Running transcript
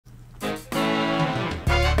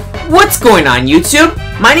What's going on, YouTube?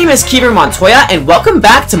 My name is KeverMontoya, and welcome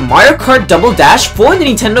back to Mario Kart Double Dash for the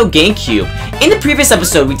Nintendo Gamecube. In the previous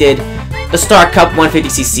episode, we did the Star Cup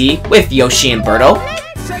 150cc with Yoshi and Birdo.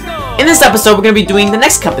 In this episode, we're going to be doing the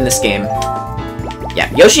next cup in this game. Yeah,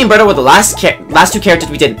 Yoshi and Birdo were the last two characters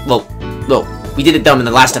we did. Well, we did them in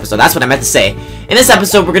the last episode. That's what I meant to say. In this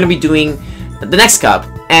episode, we're going to be doing the next cup.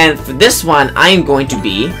 And for this one, I am going to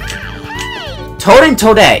be Toad and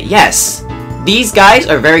Toadette. Yes. These guys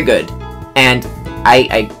are very good, and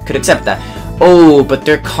I could accept that. Oh, but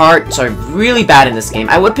their carts are really bad in this game.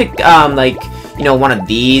 I would pick, like, you know, one of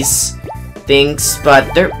these things,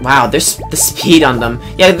 but there's the speed on them.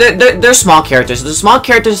 Yeah, they're small characters. The small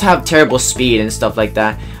characters have terrible speed and stuff like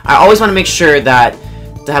that. I always want to make sure that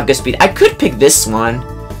to have good speed. I could pick this one,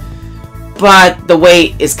 but the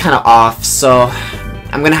weight is kind of off, so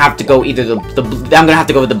I'm gonna have to go either I'm gonna have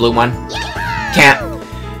to go with the blue one. Can't.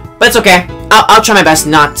 But it's okay. I'll try my best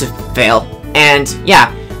not to fail. And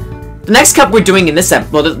yeah, the next cup we're doing in this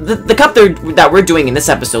the cup that we're doing in this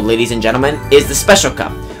episode, ladies and gentlemen, is the special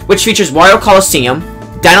cup, which features Wario Colosseum,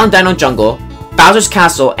 Dino Jungle, Bowser's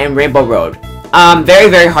Castle, and Rainbow Road.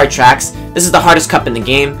 Very hard tracks. This is the hardest cup in the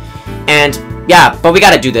game, and yeah, but we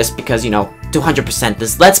gotta do this because, you know, to 100%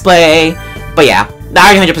 this Let's Play. But yeah,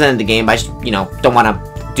 I already 100% of the game, but I just, you know, don't want to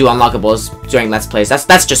do unlockables during Let's Plays.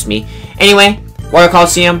 That's just me. Anyway, Wario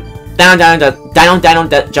Colosseum, Dino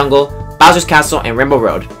Jungle, Bowser's Castle, and Rainbow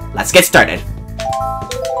Road. Let's get started.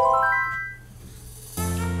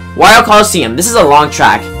 Wario Colosseum. This is a long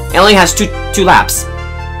track. It only has two laps.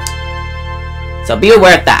 So be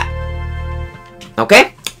aware of that.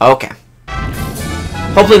 Okay? Okay.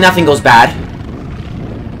 Hopefully nothing goes bad.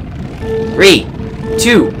 3,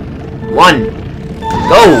 2, 1,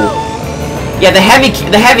 go! Yeah, the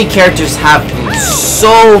heavy characters have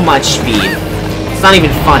so much speed. It's not even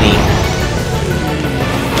funny.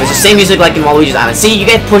 It's the same music like in Waluigi's Island. See, you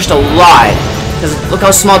get pushed a lot. Because look how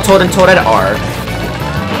small Toad and Toadette are.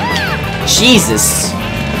 Jesus.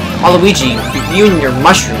 Waluigi, you and your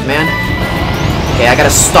mushrooms, man. Okay, I got a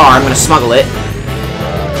star. I'm gonna smuggle it.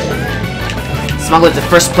 Smuggle it to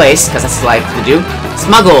first place, because that's what I like to do.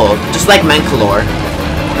 Smuggle, just like Mancolor.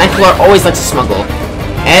 Mancolor always likes to smuggle.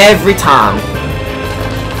 Every time.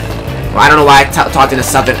 Well, I don't know why I talked in a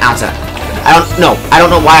southern accent. I don't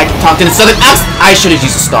know why I talked in a southern accent. I should have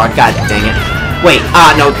used a star. God dang it. Wait,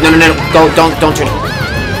 no. Don't turn it.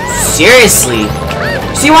 Seriously.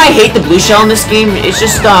 See why I hate the blue shell in this game? It's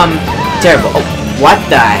just, terrible. Oh, what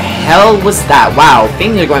the hell was that? Wow,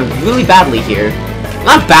 things are going really badly here.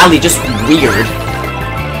 Not badly, just weird.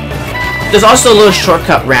 There's also a little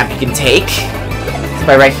shortcut ramp you can take. It's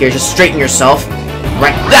by right here. Just straighten yourself.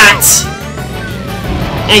 Like that!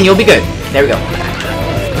 And you'll be good. There we go.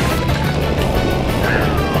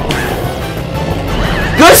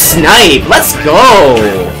 Good snipe! Let's go!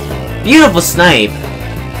 Beautiful snipe.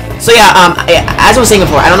 So yeah, as I was saying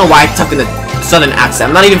before, I don't know why I talked in the southern accent.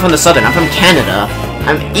 I'm not even from the southern. I'm from Canada.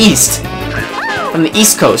 I'm east. From the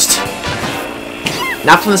east coast.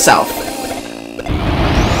 Not from the south.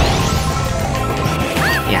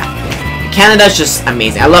 Yeah. Canada's just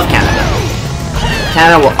amazing. I love Canada.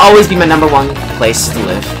 Canada will always be my #1 place to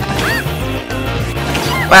live.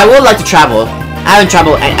 But I would like to travel. I haven't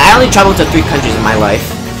traveled. I only traveled to 3 countries in my life,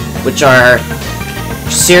 which are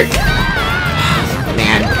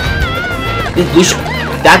man, this blue shell,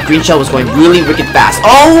 that green shell was going really wicked fast.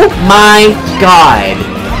 Oh my god.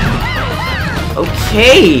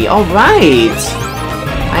 Okay, all right.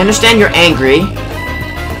 I understand you're angry.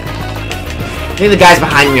 I think the guys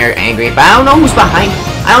behind me are angry, but I don't know who's behind.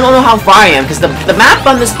 I don't know how far I am because the map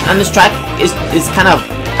on this track is kind of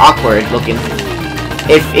awkward looking.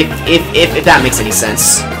 If that makes any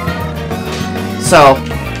sense. So,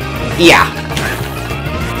 yeah.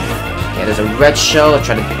 Yeah, there's a red shell. I'll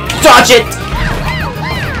try to dodge it!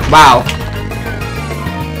 Wow.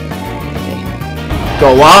 Okay.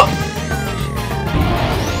 Go up.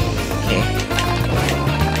 Okay.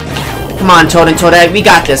 Come on, Toad and Toadette. We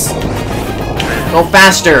got this. Go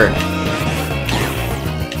faster.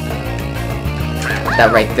 Put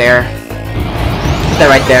that right there. Put that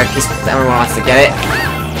right there in case everyone wants to get it.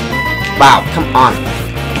 Wow, come on.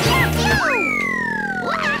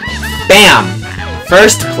 Bam!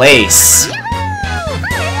 First place.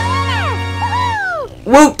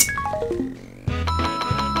 Woot!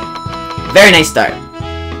 Very nice start.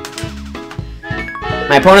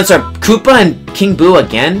 My opponents are Koopa and King Boo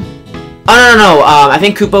again. Oh, no. I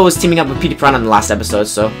think Koopa was teaming up with Petey Piranha in the last episode,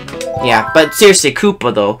 so yeah. But seriously,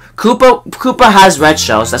 Koopa though. Koopa has red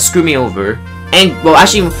shells that screw me over. And well,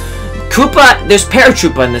 actually, Koopa. There's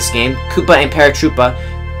Paratroopa in this game. Koopa and Paratroopa.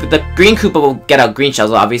 the green Koopa will get out green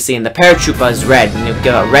shells, obviously, and the Paratroopa is red, and he'll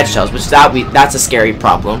get out red shells, which that's a scary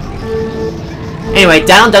problem. Anyway,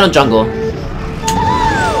 Dino Jungle.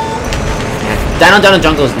 Yeah, Dino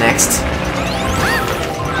Jungle is next.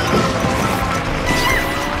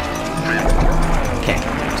 Okay,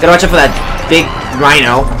 just gotta watch out for that big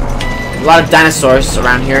rhino. A lot of dinosaurs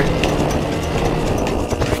around here.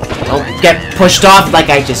 Don't get pushed off like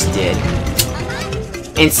I just did.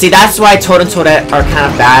 And see, that's why Toad and Toadette are kind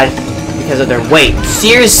of bad, because of their weight.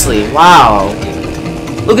 Seriously, wow.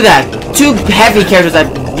 Look at that. 2 heavy characters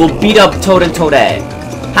that will beat up Toad and Toadette.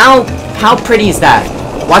 How pretty is that?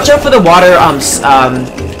 Watch out for the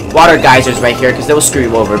water geysers right here, because they will screw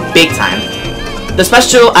you over big time. The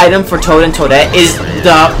special item for Toad and Toadette is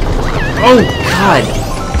the... Oh, God.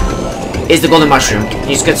 Is the golden mushroom.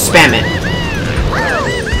 You just could spam it.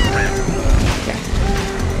 Okay.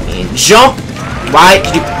 And jump! Why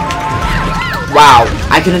did you... Wow,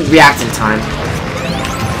 I couldn't react in time.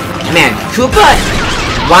 Man, Koopa...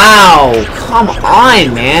 Wow, come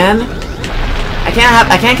on, man. I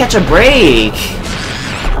can't catch a break.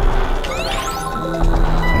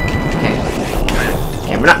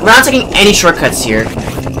 Okay, we're not taking any shortcuts here,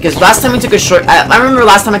 because last time we took a I remember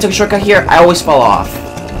last time I took a shortcut here, I always fall off.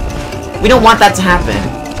 We don't want that to happen.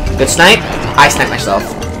 Good snipe. I sniped myself.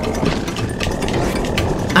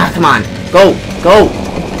 Ah, come on. Go! Go!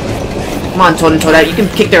 Come on, Toad and Toadette, you can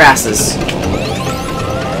kick their asses.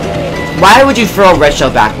 Why would you throw a red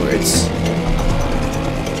shell backwards?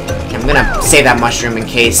 Okay, I'm gonna save that mushroom in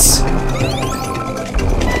case.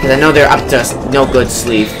 Because I know they're up to no good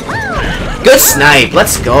sleep. Good snipe!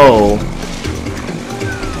 Let's go!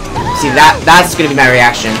 See, that's gonna be my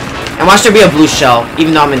reaction. And watch there be a blue shell,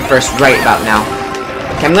 even though I'm in first right about now.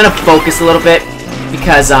 Okay, I'm gonna focus a little bit,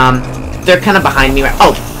 because, they're kind of behind me right—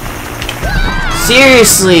 Oh!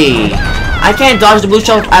 Seriously! I can't dodge the blue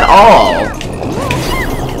shell at all.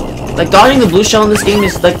 Like, dodging the blue shell in this game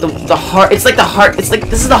is like the hard— It's like the hard— It's like,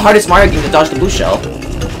 this is the hardest Mario game to dodge the blue shell.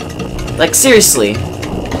 Like, seriously.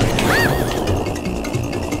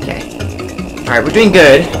 Okay. Alright, we're doing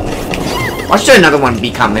good. Watch there another one be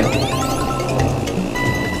coming.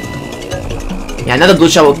 Yeah, another blue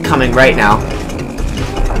shell will come in right now.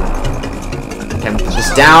 Okay, I'm gonna put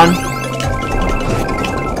this down.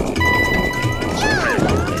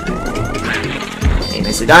 Okay,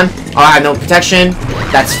 nicely done. Oh, I have no protection.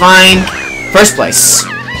 That's fine. First place.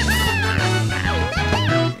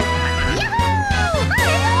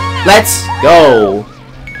 Let's go.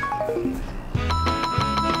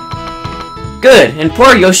 Good, and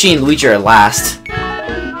poor Yoshi and Luigi are last.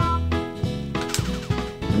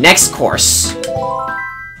 Next course.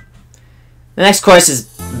 The next course is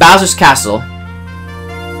Bowser's Castle.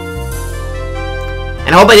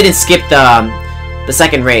 And I hope I didn't skip the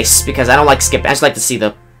second race, because I don't like skipping. I just like to see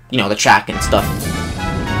the, you know, the track and stuff.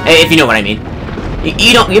 If you know what I mean.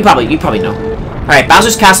 You probably know. Alright,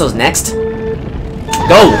 Bowser's Castle is next.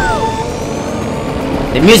 Go!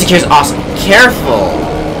 The music here is awesome. Careful!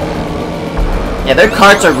 Yeah, their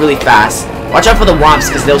carts are really fast. Watch out for the womps,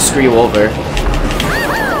 because they'll screw you over.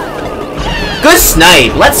 Good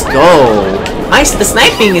snipe! Let's go! Nice, the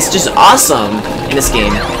sniping is just awesome in this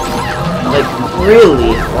game. Like,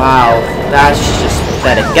 really? Wow. That's just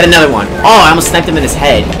pathetic. Get another one. Oh, I almost sniped him in his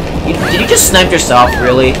head. Did you just snipe yourself,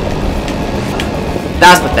 really?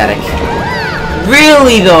 That was pathetic.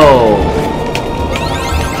 Really, though?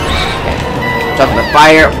 Okay. Talk about the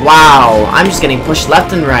fire. Wow, I'm just getting pushed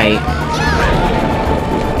left and right.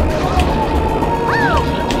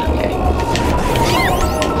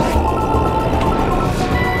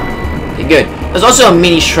 Okay, good. There's also a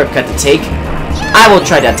mini shortcut to take. I will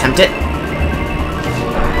try to attempt it.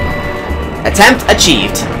 Attempt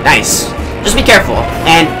achieved. Nice. Just be careful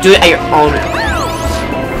and do it at your own.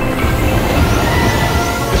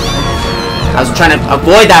 I was trying to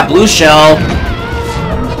avoid that blue shell.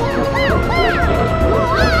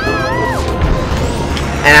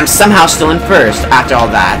 And I'm somehow still in first after all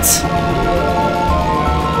that.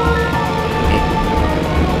 Okay.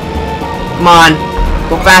 Come on.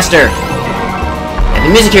 Go faster. And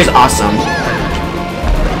the music here is awesome.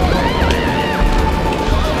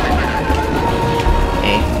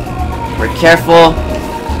 We're careful.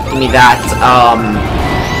 Give me that,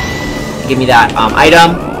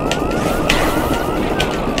 item.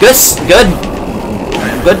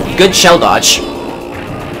 Good shell dodge.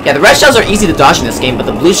 Yeah, the red shells are easy to dodge in this game, but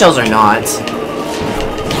the blue shells are not.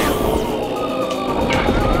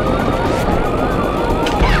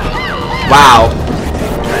 Wow.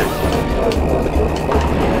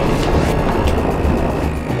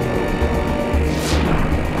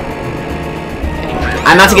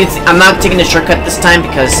 I'm not I'm not taking the shortcut this time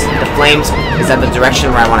because the flames is at the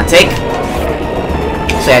direction where I want to take.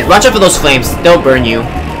 So yeah, watch out for those flames. They'll burn you.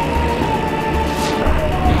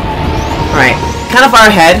 Alright, kind of far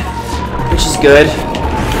ahead, which is good.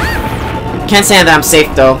 Can't say that I'm safe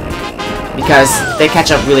though, because they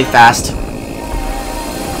catch up really fast.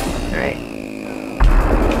 Alright.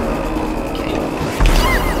 Okay.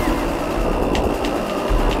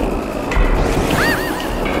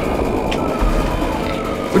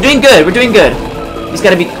 We're doing good, we're doing good. You just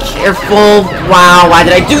gotta be careful. Wow, why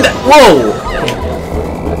did I do that? Whoa!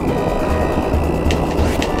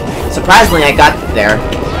 Surprisingly, I got there.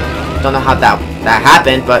 Don't know how that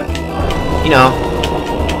happened, but you know,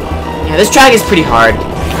 yeah, this track is pretty hard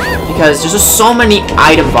because there's just so many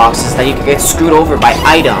item boxes that you can get screwed over by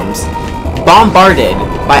items, bombarded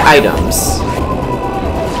by items.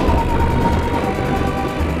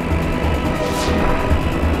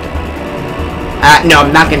 No,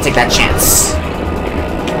 I'm not gonna take that chance.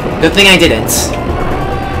 Good thing I didn't.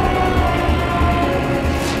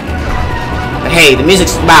 But hey, the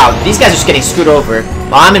music's wow. These guys are just getting screwed over.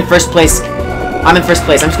 Well, I'm in first place. I'm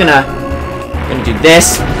just gonna do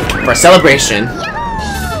this for a celebration.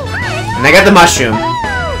 And I got the mushroom.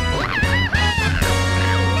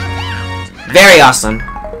 Very awesome.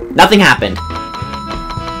 Nothing happened.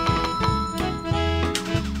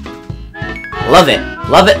 Love it.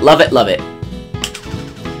 Love it, love it, love it.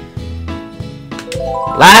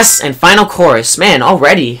 Last and final chorus. Man,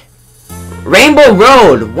 already. Rainbow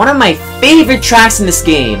Road, one of my favorite tracks in this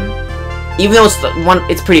game. Even though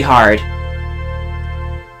it's pretty hard.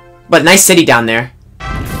 But nice city down there.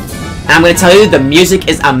 And I'm gonna tell you, the music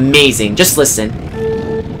is amazing. Just listen.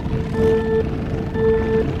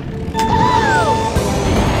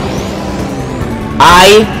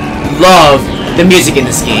 I love the music in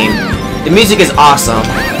this game. The music is awesome.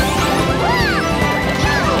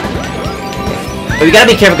 But we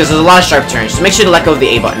gotta be careful because there's a lot of sharp turns, so make sure to let go of the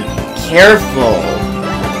A button. Careful.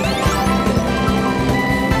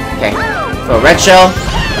 Okay, throw a red shell.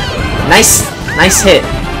 Nice hit.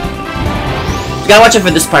 You gotta watch out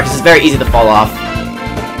for this part because it's very easy to fall off.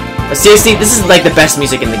 But seriously, this is like the best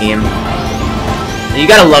music in the game. You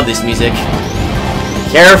gotta love this music.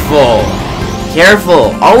 Careful.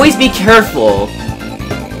 Careful. Always be careful.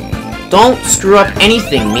 Don't screw up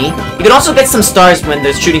anything, me. You can also get some stars when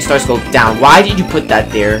the shooting stars go down. Why did you put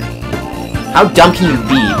that there? How dumb can you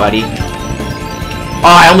be, buddy?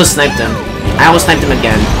 Oh, I almost sniped him. I almost sniped him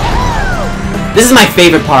again. This is my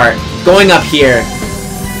favorite part. Going up here.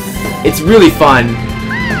 It's really fun.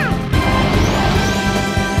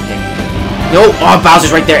 Okay. No, oh,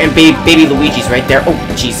 Bowser's right there, and baby Luigi's right there. Oh,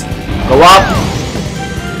 jeez. Go up.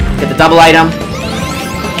 Get the double item.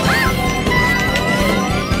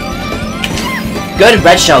 Good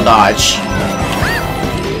red shell dodge.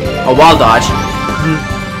 A wall dodge.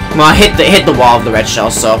 Well, I hit the wall of the red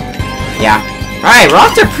shell, so yeah. Alright, we're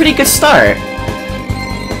off to a pretty good start.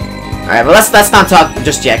 Alright, but let's not talk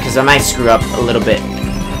just yet, because I might screw up a little bit.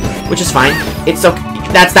 Which is fine. It's okay.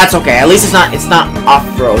 That's okay. At least it's not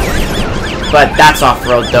off-road. But that's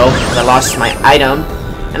off-road though, because I lost my item.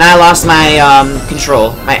 And I lost my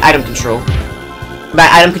control. My item control. By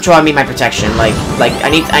item control, I mean my protection. Like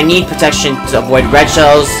I need protection to avoid red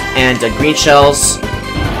shells and green shells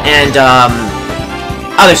and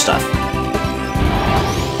other stuff.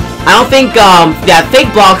 I don't think yeah,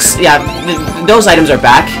 fake blocks. Yeah, those items are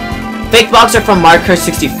back. Fake blocks are from Mario Kart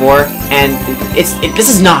 64, and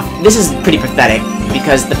this is pretty pathetic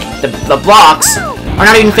because the blocks are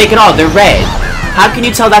not even fake at all. They're red. How can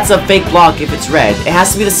you tell that's a fake block if it's red? It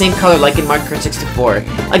has to be the same color like in Mario Kart 64.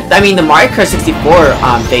 Like, I mean, the Mario Kart 64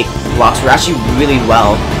 fake blocks were actually really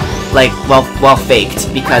well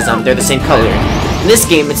faked because they're the same color. In this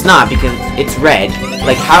game, it's not because it's red.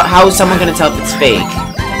 Like, how is someone gonna tell if it's fake?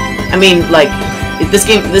 I mean, like, this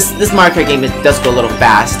Mario Kart game, it does go a little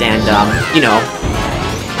fast, and you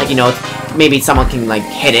know, maybe someone can like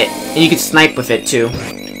hit it, and you can snipe with it too.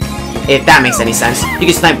 If that makes any sense, you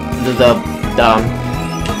can snipe the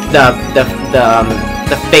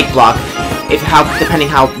fake block depending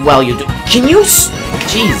how well you do. Can you?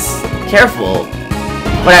 Jeez, careful.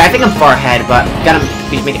 But I think I'm far ahead. But gotta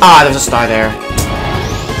be making. Ah, there's a star there.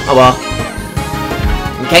 Oh well.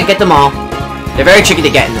 You can't get them all. They're very tricky to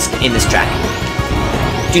get in this track.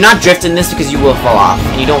 Do not drift in this because you will fall off,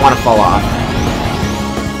 and you don't want to fall off.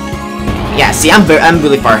 Yeah, see, I'm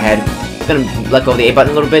really far ahead. I'm gonna let go of the A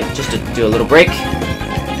button a little bit just to do a little break.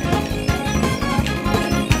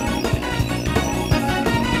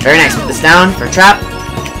 Very nice. Put this down for a trap.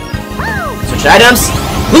 Switch items.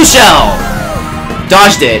 Blue shell!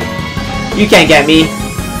 Dodged it. You can't get me.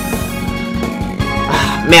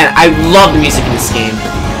 man, I love the music in this game.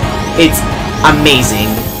 It's amazing.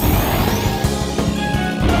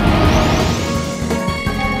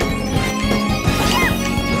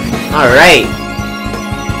 Alright.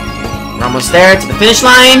 We're almost there to the finish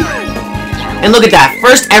line. And look at that,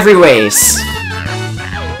 first every race.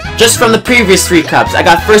 Just from the previous 3 cups, I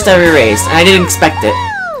got first every race, and I didn't expect it.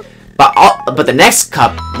 But the next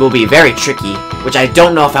cup will be very tricky, which I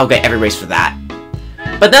don't know if I'll get every race for that.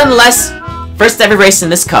 But nonetheless, first every race in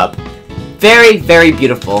this cup. Very, very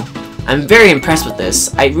beautiful. I'm very impressed with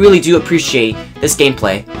this. I really do appreciate this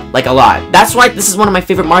gameplay, like a lot. That's why this is one of my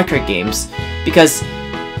favorite Mario Kart games, because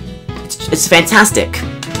it's fantastic.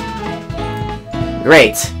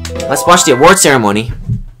 Great. Let's watch the award ceremony.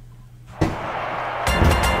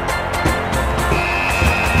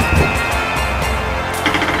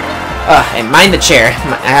 And mind the chair.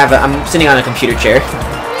 I'm sitting on a computer chair.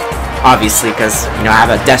 Obviously, because, you know, I have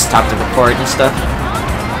a desktop to record and stuff.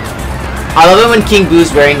 I love it when King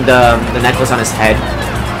Boo's wearing the necklace on his head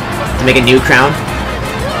to make a new crown.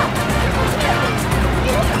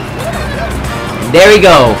 And there we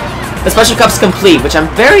go. The special cup's complete, which I'm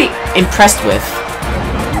very impressed with.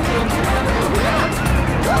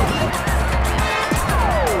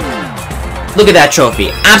 Look at that trophy.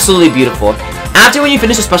 Absolutely beautiful. After when you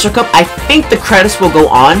finish the special cup, I think the credits will go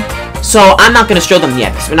on. So I'm not going to show them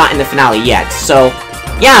yet, because we're not in the finale yet. So,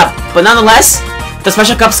 yeah. But nonetheless, the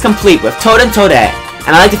special cup's complete with Toad and Toadette.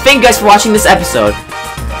 And I'd like to thank you guys for watching this episode.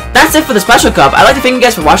 That's it for the special cup. I'd like to thank you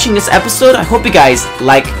guys for watching this episode. I hope you guys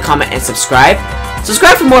like, comment, and subscribe.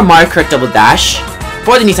 Subscribe for more Mario Kart Double Dash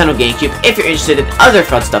for the Nintendo GameCube if you're interested in other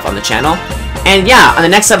fun stuff on the channel. And yeah, on the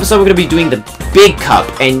next episode, we're going to be doing the big cup.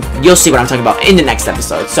 And you'll see what I'm talking about in the next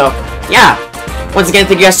episode. So, yeah. Once again,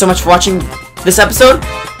 thank you guys so much for watching this episode.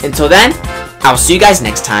 Until then, I will see you guys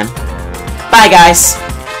next time. Bye, guys.